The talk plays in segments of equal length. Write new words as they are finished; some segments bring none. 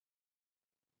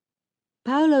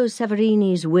Paolo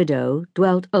Severini's widow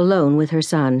dwelt alone with her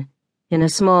son in a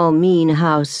small, mean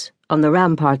house on the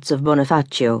ramparts of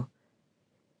Bonifacio.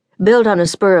 Built on a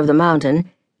spur of the mountain,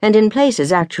 and in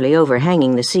places actually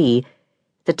overhanging the sea,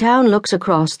 the town looks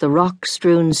across the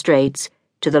rock-strewn straits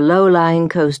to the low-lying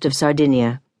coast of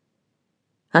Sardinia.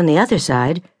 On the other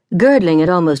side, girdling it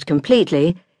almost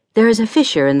completely, there is a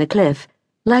fissure in the cliff,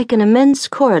 like an immense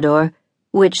corridor,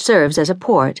 which serves as a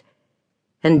port,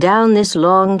 and down this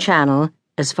long channel,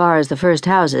 as far as the first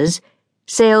houses,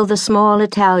 sail the small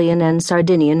Italian and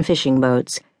Sardinian fishing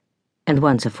boats, and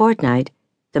once a fortnight,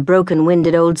 the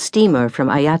broken-winded old steamer from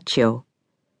Ajaccio.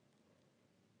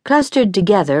 Clustered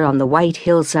together on the white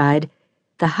hillside,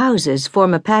 the houses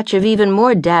form a patch of even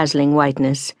more dazzling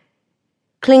whiteness.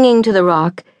 Clinging to the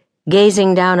rock,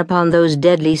 gazing down upon those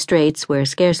deadly straits where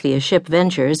scarcely a ship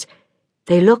ventures,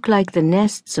 they look like the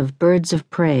nests of birds of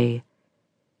prey.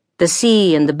 The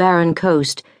sea and the barren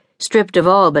coast, stripped of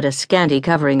all but a scanty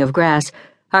covering of grass,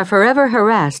 are forever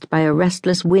harassed by a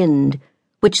restless wind,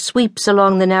 which sweeps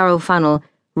along the narrow funnel,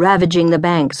 ravaging the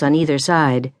banks on either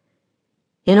side.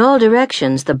 In all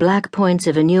directions the black points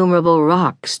of innumerable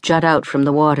rocks jut out from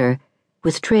the water,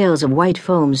 with trails of white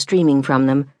foam streaming from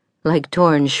them, like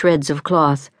torn shreds of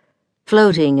cloth,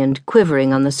 floating and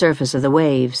quivering on the surface of the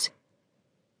waves.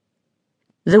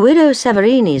 The widow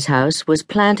Severini's house was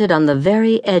planted on the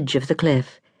very edge of the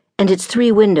cliff, and its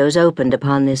 3 windows opened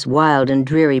upon this wild and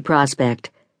dreary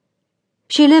prospect.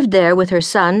 She lived there with her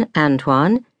son,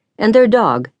 Antoine, and their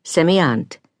dog,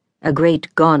 Semiant, a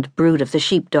great gaunt brute of the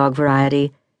sheepdog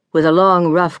variety, with a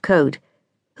long rough coat,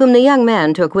 whom the young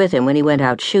man took with him when he went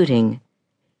out shooting.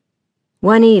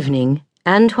 One evening,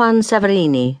 Antoine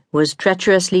Severini was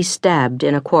treacherously stabbed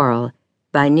in a quarrel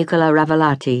by Nicola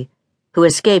Ravolati, who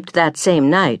escaped that same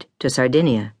night to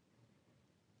Sardinia.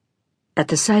 At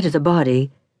the sight of the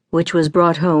body, which was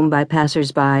brought home by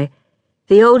passers-by,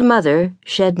 the old mother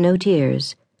shed no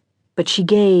tears, but she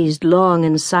gazed long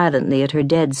and silently at her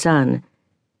dead son.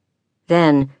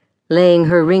 Then, laying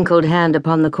her wrinkled hand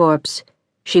upon the corpse,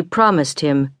 she promised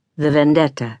him the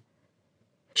Vendetta.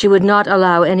 She would not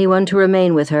allow anyone to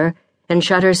remain with her, and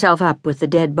shut herself up with the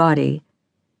dead body.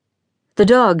 The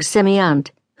dog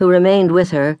Semiant, who remained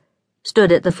with her,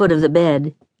 stood at the foot of the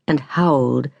bed and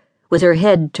howled, with her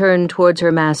head turned towards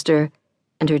her master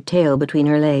and her tail between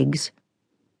her legs.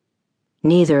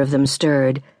 Neither of them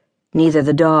stirred, neither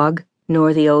the dog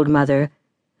nor the old mother,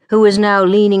 who was now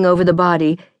leaning over the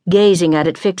body, gazing at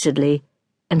it fixedly,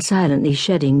 and silently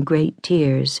shedding great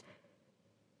tears.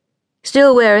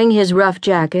 Still wearing his rough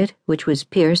jacket, which was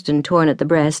pierced and torn at the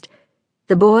breast,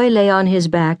 the boy lay on his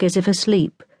back as if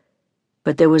asleep,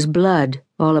 but there was blood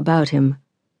all about him,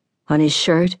 on his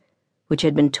shirt, which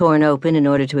had been torn open in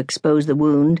order to expose the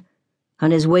wound,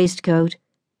 on his waistcoat,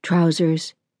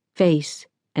 trousers, face,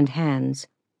 and hands.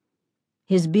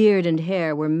 His beard and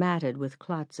hair were matted with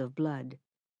clots of blood.